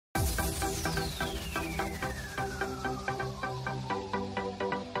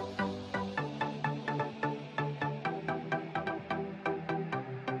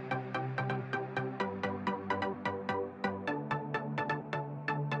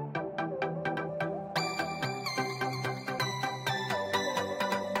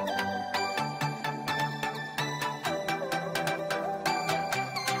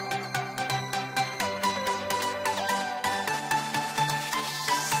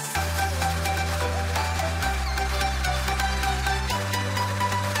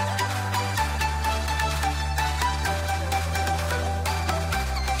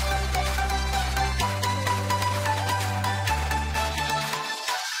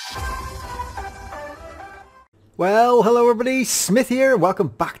Well, hello everybody, Smith here. Welcome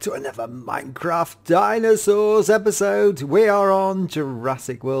back to another Minecraft Dinosaurs episode. We are on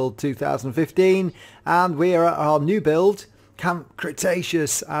Jurassic World 2015 and we are at our new build, Camp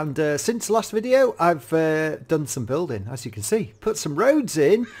Cretaceous. And since the last video, I've done some building, as you can see. Put some roads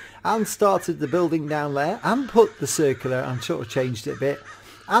in and started the building down there and put the circular and sort of changed it a bit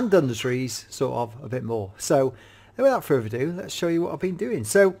and done the trees sort of a bit more. So without further ado, let's show you what I've been doing.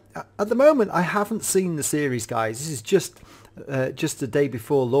 So at the moment, I haven't seen the series, guys. This is just the day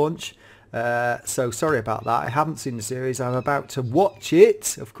before launch. So sorry about that. I haven't seen the series. I'm about to watch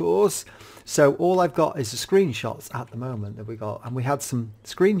it, of course. So all I've got is the screenshots at the moment that we got. And we had some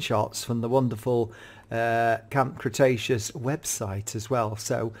screenshots from the wonderful Camp Cretaceous website as well.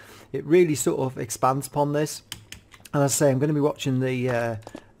 So it really sort of expands upon this. And as I say, I'm going to be watching the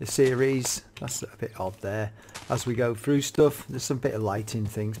series. That's a bit odd there. As we go through stuff, there's some bit of lighting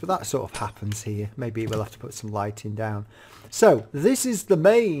things, but that sort of happens here. Maybe we'll have to put some lighting down. So this is the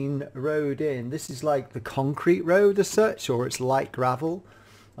main road in. This is like the concrete road as such, or it's light gravel.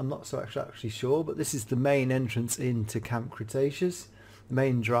 I'm not so actually sure, but this is the main entrance into Camp Cretaceous, the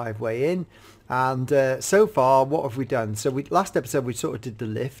main driveway in. And so far, what have we done? So last episode we sort of did the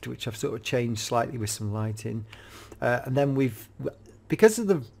lift, which I've sort of changed slightly with some lighting, and then because of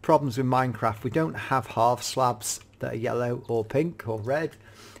the problems with Minecraft, we don't have half slabs that are yellow or pink or red.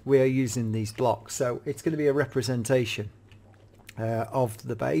 We are using these blocks, so it's going to be a representation of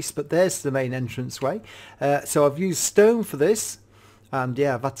the base. But there's the main entranceway. So I've used stone for this, and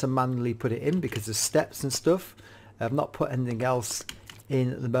yeah, I've had to manually put it in because of steps and stuff. I've not put anything else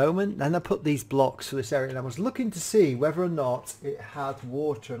in at the moment. Then I put these blocks for this area, and I was looking to see whether or not it had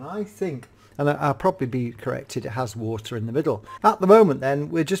water, and I think, and I'll probably be corrected, it has water in the middle. At the moment then,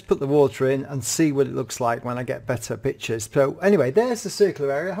 we'll just put the water in and see what it looks like when I get better pictures. So anyway, there's the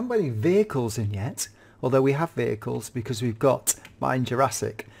circular area. I haven't got any vehicles in yet, although we have vehicles because we've got Mine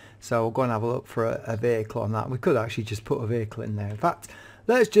Jurassic. So we'll go and have a look for a vehicle on that. We could actually just put a vehicle in there. In fact,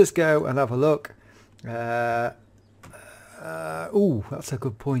 let's just go and have a look. Oh, that's a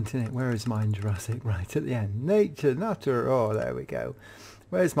good point, isn't it? Where is Mine Jurassic? Right at the end. Nature, oh, there we go.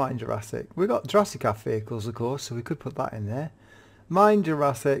 Where's Mine Jurassic? We've got Jurassic vehicles, of course, so we could put that in there. Mine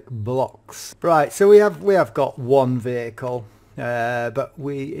Jurassic blocks. Right, so we have got one vehicle, but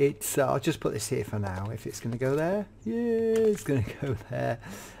I'll just put this here for now. If it's going to go there, yeah, it's going to go there.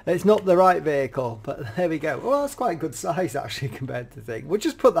 It's not the right vehicle, but there we go. Well, that's quite a good size actually compared to the thing. We'll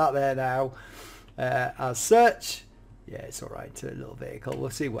just put that there now as such. Yeah, it's all right. A little vehicle. We'll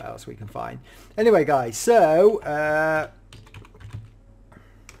see what else we can find. Anyway, guys, so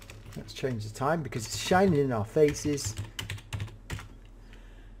let's change the time because it's shining in our faces.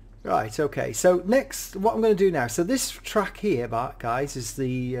 Right, okay, so next what I'm going to do now, so this track here, guys, is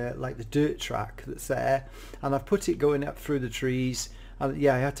the like the dirt track that's there, and I've put it going up through the trees, and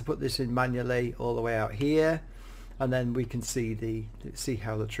yeah, I had to put this in manually all the way out here, and then we can see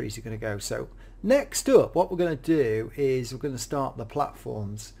how the trees are going to go. So next up, what we're going to do is we're going to start the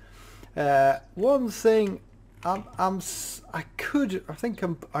platforms. One thing I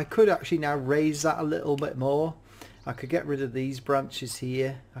could actually now raise that a little bit more. I could get rid of these branches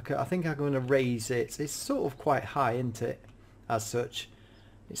here. I think I'm going to raise it. It's sort of quite high, isn't it? As such,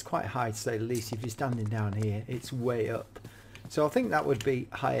 it's quite high to say the least. If you're standing down here, it's way up. So I think that would be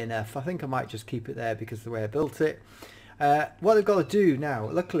high enough. I think I might just keep it there because of the way I built it. What I've got to do now,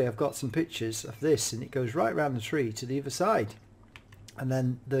 luckily I've got some pictures of this, and it goes right around the tree to the other side. And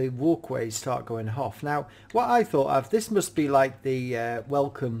then the walkways start going off. Now, what I thought of, this must be like the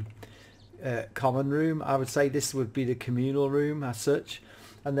welcome common room. I would say this would be the communal room as such.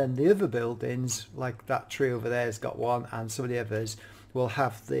 And then the other buildings, like that tree over there has got one, and some of the others will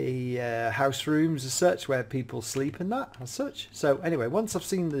have the house rooms as such, where people sleep and that as such. So anyway, once I've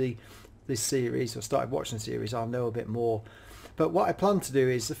seen this series, or started watching the series, I'll know a bit more. But what I plan to do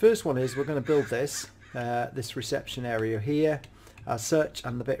is, the first one is we're going to build this reception area here. as such,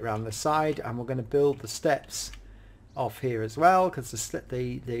 and the bit around the side, and we're going to build the steps off here as well, because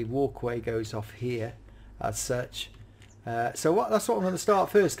the walkway goes off here as such. That's what I'm going to start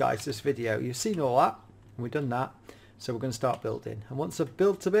first, guys, this video. You've seen all that, and we've done that, so we're going to start building. And once I've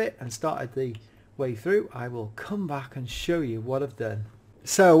built a bit and started the way through, I will come back and show you what I've done.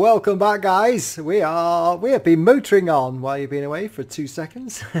 So welcome back, guys. We have been motoring on while you've been away for 2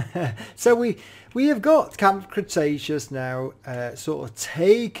 seconds. So we have got Camp Cretaceous now sort of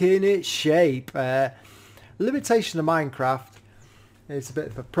taking its shape. Limitation of Minecraft is a bit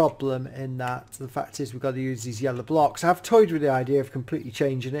of a problem in that the fact is we've got to use these yellow blocks. I've toyed with the idea of completely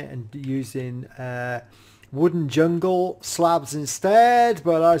changing it and using wooden jungle slabs instead,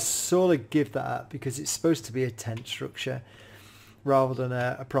 but I sort of give that up because it's supposed to be a tent structure rather than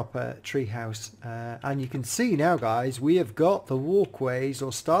a proper tree house. And you can see now, guys, we have got the walkways,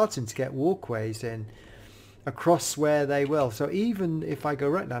 or starting to get walkways in across where they will. So even if I go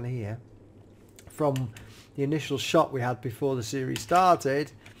right down here from the initial shot we had before the series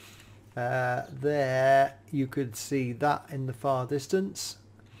started, there you could see that in the far distance,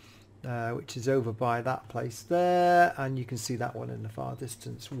 which is over by that place there, and you can see that one in the far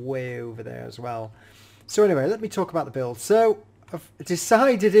distance way over there as well. So anyway, let me talk about the build. So I've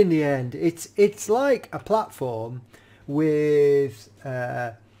decided in the end it's like a platform with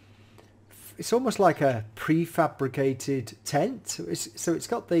it's almost like a prefabricated tent. So it's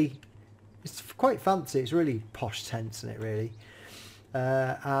got it's quite fancy. It's really posh tent, isn't it, really?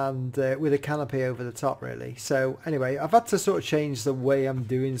 And with a canopy over the top, really. So anyway, I've had to sort of change the way I'm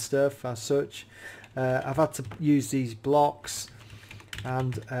doing stuff as such. I've had to use these blocks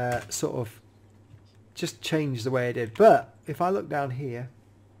and sort of just change the way I did. But if I look down here,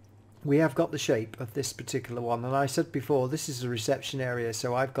 we have got the shape of this particular one, and I said before this is a reception area,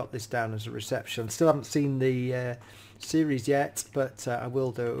 so I've got this down as a reception. Still haven't seen the series yet, but I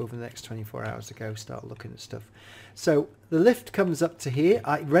will do it over the next 24 hours to go start looking at stuff. So the lift comes up to here.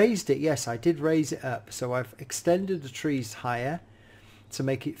 I raised it, yes, I did raise it up, so I've extended the trees higher to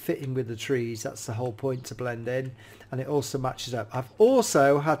make it fit in with the trees. That's the whole point, to blend in, and it also matches up. I've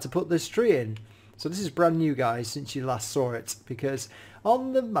also had to put this tree in. So this is brand new, guys, since you last saw it, because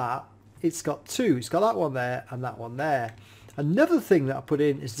on the map it's got two. It's got that one there and that one there. Another thing that I put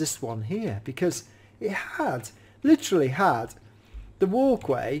in is this one here, because it literally had the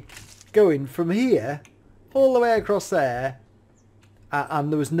walkway going from here all the way across there,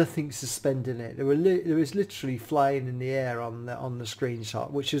 and there was nothing suspending it. There was literally flying in the air on the screenshot,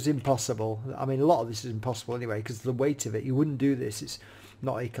 which was impossible. I mean, a lot of this is impossible anyway because of the weight of it. You wouldn't do this. It's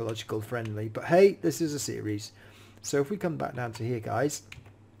not ecological friendly, but hey, this is a series. So if we come back down to here, guys,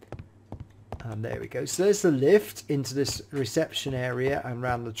 and there we go. So there's the lift into this reception area and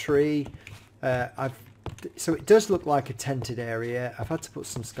around the tree. So it does look like a tented area. I've had to put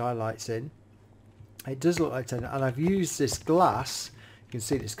some skylights in. It does look like tented, and I've used this glass. You can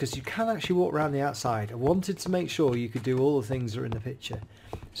see this because you can actually walk around the outside. I wanted to make sure you could do all the things that are in the picture.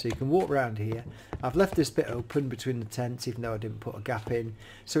 So you can walk around here. I've left this bit open between the tents, even though I didn't put a gap in.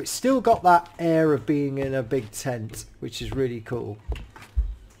 So it's still got that air of being in a big tent, which is really cool.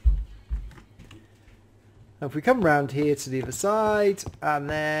 Now if we come around here to the other side, and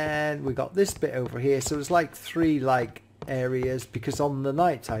then we got this bit over here. So there's like three areas, because on the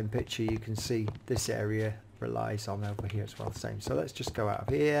nighttime picture you can see this area relies on over here as well, the same. So let's just go out of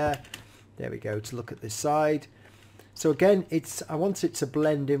here. There we go, to look at this side. So again, I want it to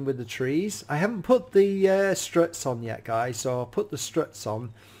blend in with the trees. I haven't put the struts on yet, guys, so I'll put the struts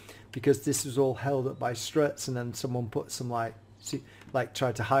on because this was all held up by struts, and then someone put some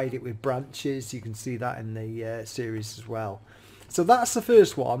tried to hide it with branches. You can see that in the series as well. So that's the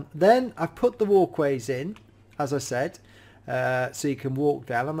first one. Then I've put the walkways in, as I said, so you can walk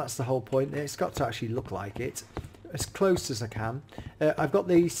down, and that's the whole point. It's got to actually look like it, as close as I can. I've got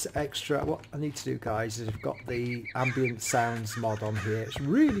these extra, what I need to do, guys, is I've got the ambient sounds mod on here. It's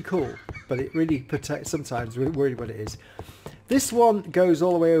really cool, but it really protects, sometimes we're worried what it is. This one goes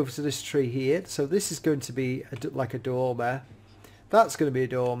all the way over to this tree here, so this is going to be like a dormer. That's going to be a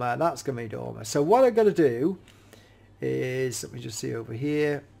dormer, that's going to be a dormer. So what I'm going to do is, let me just see over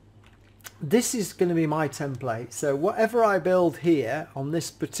here, this is going to be my template. So whatever I build here on this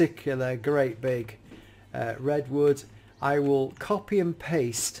particular great big redwood, I will copy and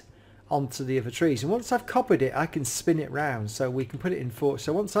paste onto the other trees, and once I've copied it I can spin it round so we can put it in for,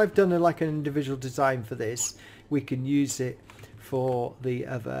 so once I've done an individual design for this, we can use it for the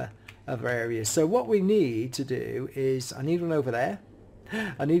other areas. So what we need to do is, I need one over there,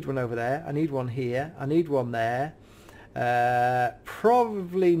 I need one over there, I need one here, I need one there,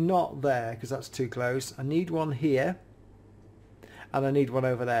 probably not there because that's too close. I need one here, and I need one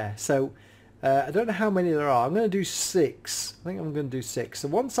over there. So I don't know how many there are. I'm going to do 6. I think I'm going to do 6. So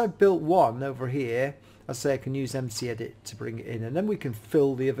once I've built one over here, I say I can use MC Edit to bring it in, and then we can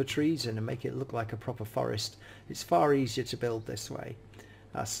fill the other trees in and make it look like a proper forest. It's far easier to build this way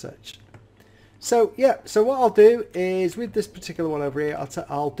as such. So yeah, so what I'll do is with this particular one over here,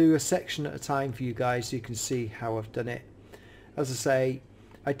 I'll do a section at a time for you guys so you can see how I've done it. As I say,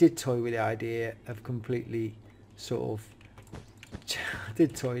 I did toy with the idea of completely sort of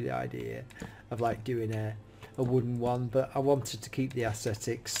like doing a wooden one, but I wanted to keep the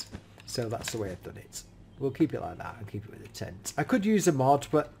aesthetics, so that's the way I've done it. We'll keep it like that and keep it with a tent. I could use a mod,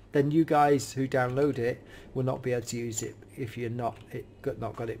 but then you guys who download it will not be able to use it if you're not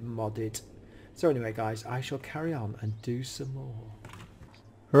got it modded. So anyway guys, I shall carry on and do some more.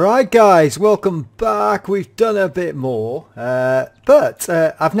 Right guys, welcome back. We've done a bit more, but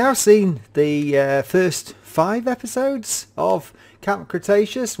I've now seen the first 5 episodes of Camp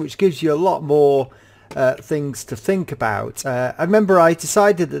Cretaceous, which gives you a lot more things to think about. I remember I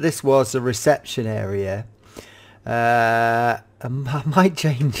decided that this was a reception area. I might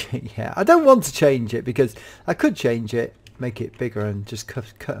change it. Yeah, I don't want to change it because I could change it, make it bigger and just cut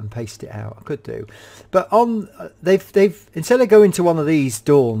and paste it out. I could do, but on they've instead of going to one of these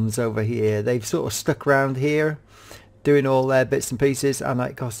dorms over here, they've sort of stuck around here doing all their bits and pieces, and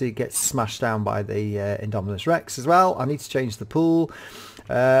of course it gets smashed down by the Indominus Rex as well. I need to change the pool,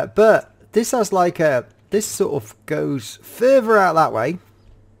 but this has like this sort of goes further out that way,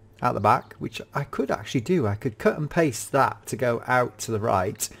 out the back, which I could actually do. I could cut and paste that to go out to the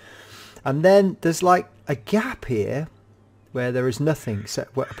right, and then there's like a gap here where there is nothing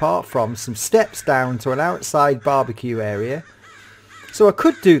apart from some steps down to an outside barbecue area. So I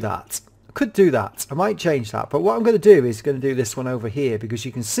could do that. I might change that, but what I'm going to do is going to do this one over here, because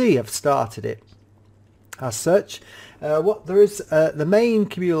you can see I've started it as such. What there is, the main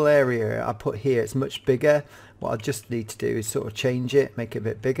communal area I put here, it's much bigger. What I just need to do is sort of change it, make it a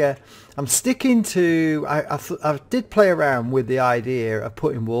bit bigger. I'm sticking to, I did play around with the idea of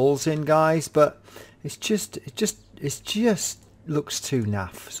putting walls in, guys, but it just looks too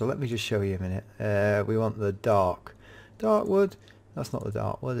naff. So let me just show you a minute. We want the dark wood. That's not the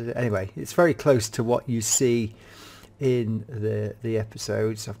dark wood, is it? Anyway, it's very close to what you see in the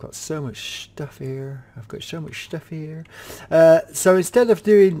episodes. I've got so much stuff here. So instead of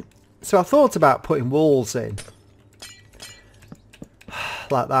doing, so I thought about putting walls in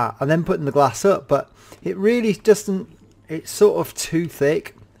like that and then putting the glass up, but it really doesn't. It's sort of too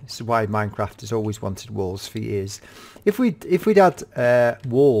thick. This is why Minecraft has always wanted walls for years. If we'd had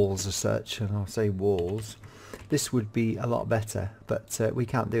walls as such, and I'll say walls, this would be a lot better, but we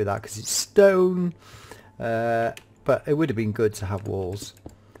can't do that because it's stone. But it would have been good to have walls,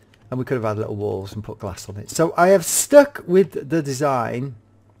 and we could have had little walls and put glass on it. So I have stuck with the design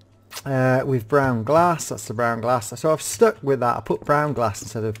with brown glass. That's the brown glass. So I've stuck with that. I put brown glass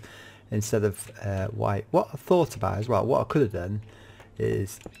instead of white. What I thought about as well, what I could have done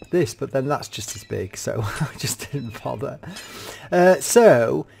is this, but then that's just as big, so I just didn't bother.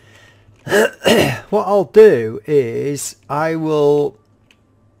 So what I'll do is I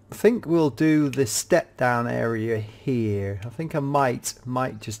think we'll do the step down area here. I think I might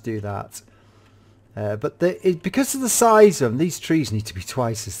just do that. But because of the size of them, these trees need to be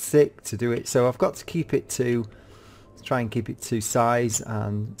twice as thick to do it. So I've got to keep it to try and keep it to size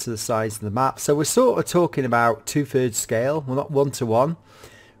and to the size of the map. So we're sort of talking about 2/3 scale. Well, not 1:1,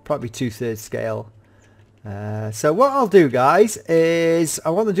 probably 2/3 scale. So what I'll do, guys, is I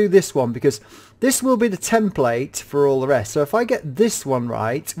want to do this one because this will be the template for all the rest. So if I get this one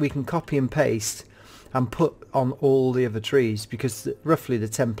right, we can copy and paste and put on all the other trees, because roughly the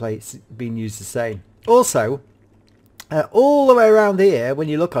template's being used the same. Also, all the way around here, when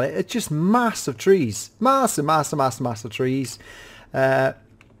you look on it, it's just massive trees, massive trees. And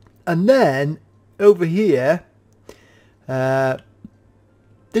then over here,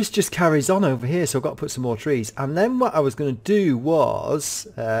 this just carries on over here, so I've got to put some more trees. And then what I was going to do was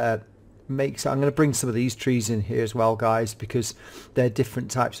I'm going to bring some of these trees in here as well, guys, because they're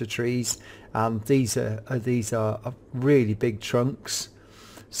different types of trees, and these are really big trunks.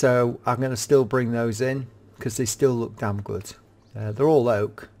 So I'm going to still bring those in because they still look damn good. They're all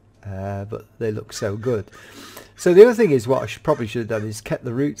oak, but they look so good. So the other thing is, what I probably should have done is kept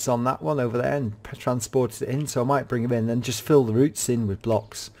the roots on that one over there and transported it in. So I might bring them in and just fill the roots in with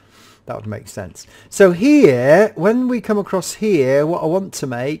blocks. That would make sense. So here, when we come across here, what I want to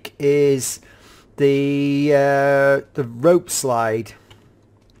make is the rope slide.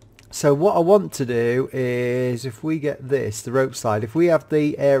 So what I want to do is, if we get this, the rope slide, if we have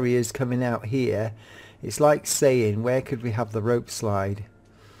the areas coming out here It's like saying, where could we have the rope slide?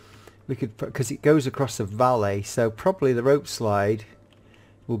 We could, because it goes across a valley, so probably the rope slide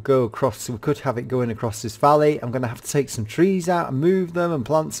will go across, so we could have it going across this valley. I'm going to have to take some trees out and move them and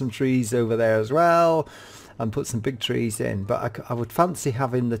plant some trees over there as well and put some big trees in. But I would fancy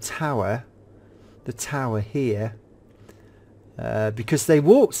having the tower here, because they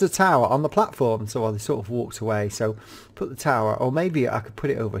walked the tower on the platform, so they sort of walked away. So put the tower, or maybe I could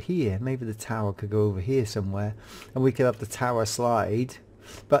put it over here. Maybe the tower could go over here somewhere and we could have the tower slide.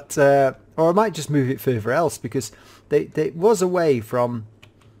 But or I might just move it further else, because they was away from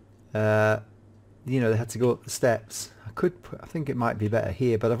you know, they had to go up the steps. I think it might be better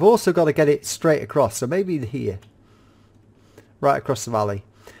here, but I've also got to get it straight across, so maybe here, right across the valley,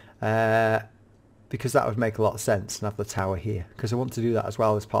 because that would make a lot of sense, and have the tower here, because I want to do that as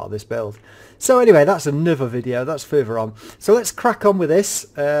well as part of this build. So anyway, that's another video, that's further on. So let's crack on with this,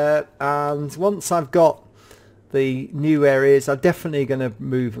 and once I've got the new areas, I'm definitely going to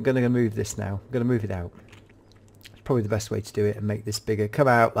move. I'm going to move this now. I'm going to move it out. It's probably the best way to do it, and make this bigger. Come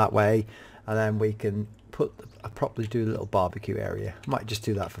out that way, and then we can I'll probably do a little barbecue area. I might just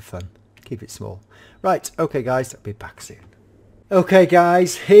do that for fun. Keep it small. Right, okay guys, I'll be back soon. Okay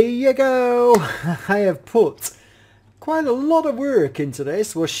guys, here you go. I have put quite a lot of work into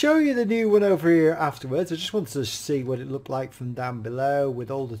this. We'll show you the new one over here afterwards. I just wanted to see what it looked like from down below with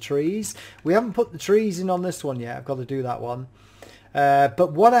all the trees. We haven't put the trees in on this one yet. I've got to do that one.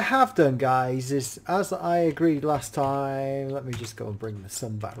 But what I have done, guys, is, as I agreed last time, let me just go and bring the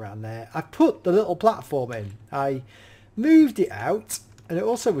sun back around there. I put the little platform in. I moved it out, and it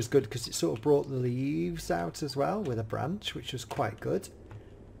also was good because it sort of brought the leaves out as well with a branch, which was quite good.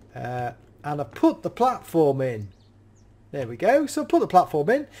 And I put the platform in. There we go. So I put the platform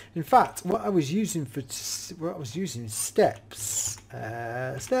in. In fact, what I was using steps.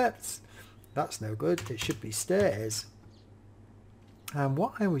 Steps. That's no good. It should be stairs. And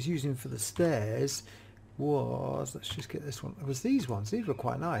what I was using for the stairs was, let's just get this one. It was these ones. These were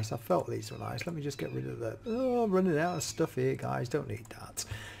quite nice. I felt these were nice. Let me just get rid of the, oh, I'm running out of stuff here, guys. Don't need that.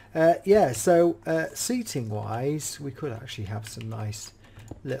 Yeah, so seating wise, we could actually have some nice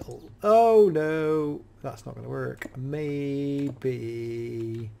little, oh no, that's not going to work. Maybe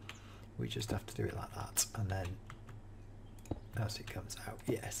we just have to do it like that, and then as it comes out,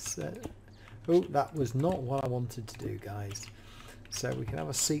 yes. Oh, that was not what I wanted to do, guys. So we can have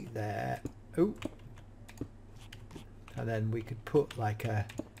a seat there. Oh, and then we could put like a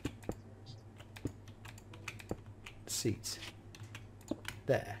seat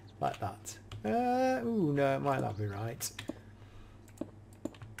there, like that. Oh no, it might not be right.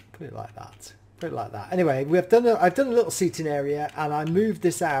 Put it like that. Put it like that. Anyway, I've done a little seating area, and I moved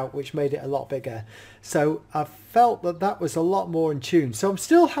this out, which made it a lot bigger. So I felt that that was a lot more in tune. So I'm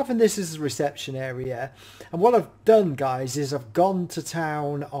still having this as a reception area. And what I've done, guys, is I've gone to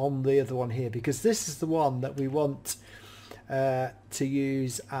town on the other one here, because this is the one that we want to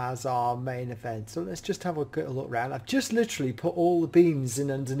use as our main event. So let's just have a look around. I've just literally put all the beams in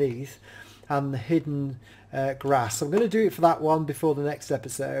underneath and the hidden grass. I'm going to do it for that one before the next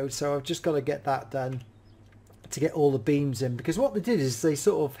episode, so I've just got to get that done to get all the beams in, because what they did is they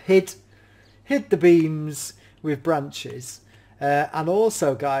sort of hid the beams with branches, and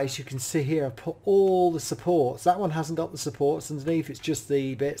also, guys, you can see here I put all the supports. That one hasn't got the supports underneath, it's just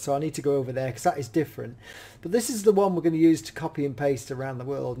the bit, so I need to go over there because that is different. But this is the one we're going to use to copy and paste around the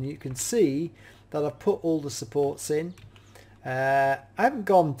world, and you can see that I've put all the supports in. I haven't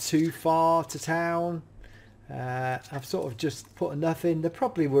gone too far to town. I've sort of just put enough in. They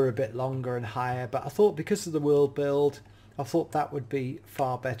probably were a bit longer and higher, but I thought because of the world build, I thought that would be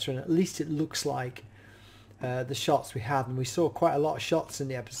far better, and at least it looks like the shots we had, and we saw quite a lot of shots in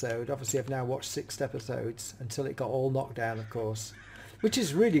the episode. Obviously I've now watched 6 episodes until it got all knocked down, of course, which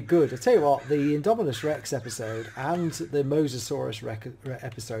is really good. I tell you what, the Indominus Rex episode and the Mosasaurus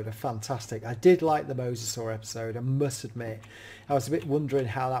episode are fantastic. I did like the Mosasaur episode, I must admit. I was a bit wondering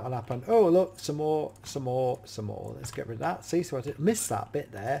how that would happen. Oh look, some more. Let's get rid of that. See, so I missed that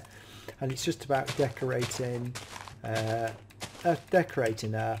bit there, and it's just about decorating to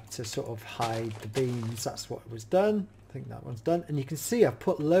sort of hide the beams. That's what was done. I think that one's done, and you can see I've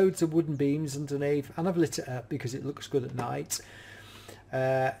put loads of wooden beams underneath, and I've lit it up because it looks good at night.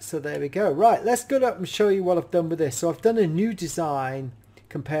 So there we go. Right, let's go up and show you what I've done with this. So I've done a new design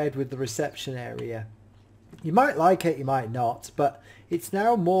compared with the reception area. You might like it, you might not, but it's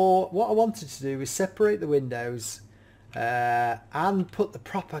now more, what I wanted to do is separate the windows and put the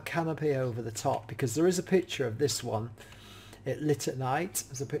proper canopy over the top, because there is a picture of this one, it lit at night.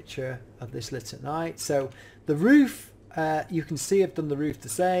 There's a picture of this lit at night. So the roof you can see I've done the roof the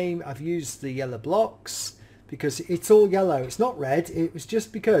same. I've used the yellow blocks because it's all yellow. It's not red. It was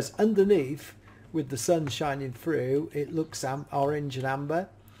just because underneath, with the sun shining through, it looks orange and amber.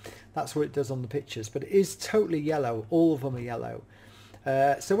 That's what it does on the pictures, but it is totally yellow. All of them are yellow.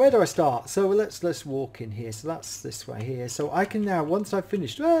 So where do I start? So let's walk in here. So that's this way here. So I can now, once I've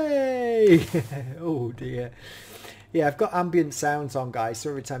finished, hey! Oh dear. Yeah, I've got ambient sounds on, guys, so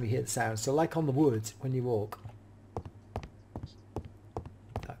every time you hear the sound. So like on the wood when you walk.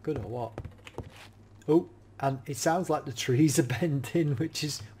 That good or what? Oh, and it sounds like the trees are bending, which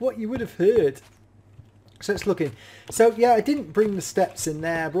is what you would have heard. So it's looking. So yeah, I didn't bring the steps in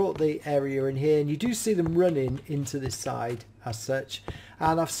there. I brought the area in here, and you do see them running into this side as such.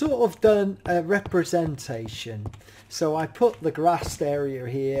 And I've sort of done a representation. So I put the grassed area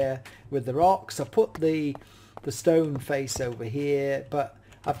here with the rocks. I put the stone face over here, but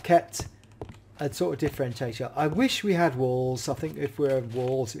I've kept a sort of differentiation. I wish we had walls. I think if we had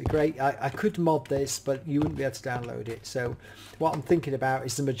walls it'd be great. I could mod this, but you wouldn't be able to download it. So what I'm thinking about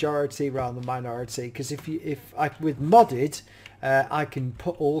is the majority rather than minority, because with modded I can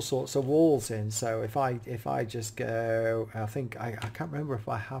put all sorts of walls in. So if I just go, I think I can't remember if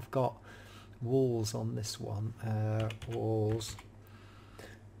I have got walls on this one. Walls.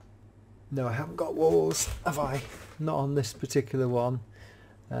 No, I haven't got walls, have I? Not on this particular one.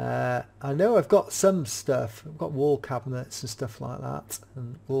 I know I've got some stuff. I've got wall cabinets and stuff like that,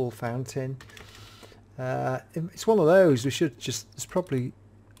 and wall fountain. It's one of those. We should just. It's probably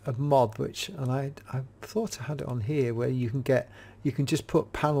a mod which, and I thought I had it on here where you can just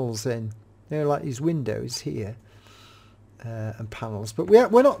put panels in. They're like these windows here. And panels, but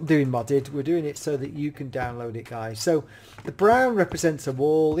we're not doing modded. We're doing it so that you can download it, guys. So the brown represents a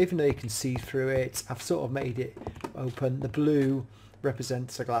wall, even though you can see through it. I've sort of made it open. The blue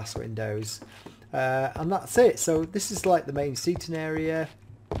represents the glass windows, and that's it. So this is like the main seating area.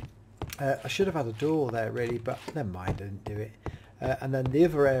 I should have had a door there really, but never mind, I didn't do it. And then the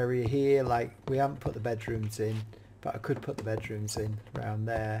other area here, like we haven't put the bedrooms in, but I could put the bedrooms in around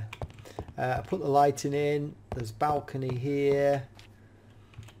there. I put the lighting in. There's balcony here,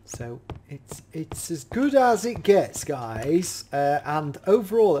 so it's as good as it gets, guys. And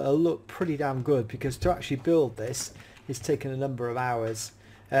overall it'll look pretty damn good, because to actually build this it's taken a number of hours.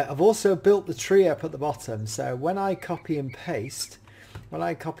 I've also built the tree up at the bottom, so when I copy and paste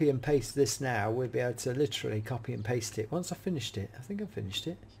this now, we'll be able to literally copy and paste it once I've finished it. I think I've finished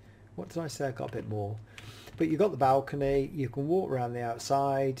it. What did I say? I got a bit more. But you've got the balcony. You can walk around the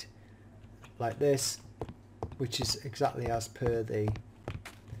outside like this, which is exactly as per the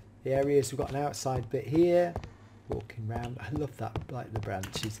areas. We've got an outside bit here, walking around. I love that, like the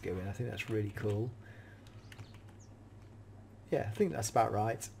branches going. I think that's really cool. Yeah, I think that's about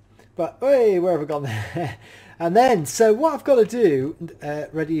right. But hey, where have I gone there? And then, so what I've got to do,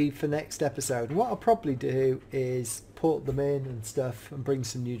 ready for next episode, and what I'll probably do is put them in and stuff and bring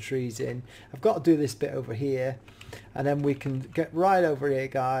some new trees in. I've got to do this bit over here, and then we can get right over here,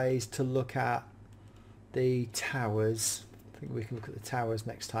 guys, to look at the towers. I think we can look at the towers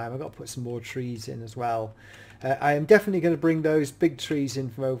next time. I've got to put some more trees in as well. I am definitely going to bring those big trees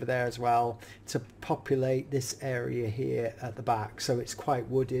in from over there as well to populate this area here at the back, so it's quite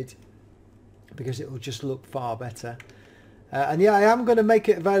wooded, because it will just look far better. And yeah, I am going to make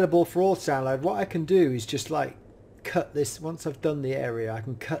it available for all to download. What I can do is just like cut this. Once I've done the area, I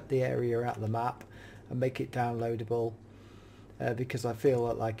can cut the area out of the map and make it downloadable, because I feel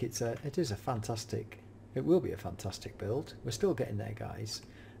like it will be a fantastic build. We're still getting there, guys.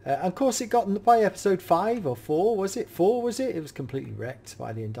 And of course it got, by episode 5 or 4, was it? 4 was it? It was completely wrecked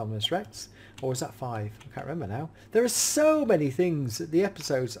by the Indominus Rex. Or was that 5? I can't remember now. There are so many things. The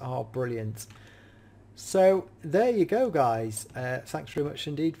episodes are brilliant. So there you go, guys. Thanks very much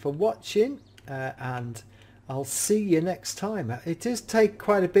indeed for watching. And I'll see you next time. It does take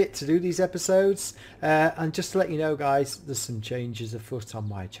quite a bit to do these episodes. And just to let you know, guys, there's some changes afoot on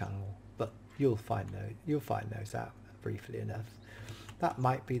my channel. But you'll find those out briefly enough. That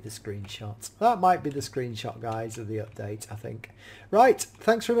might be the screenshot. That might be the screenshot, guys, of the update, I think. Right,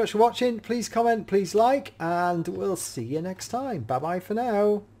 thanks very much for watching. Please comment, please like, and we'll see you next time. Bye-bye for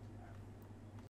now.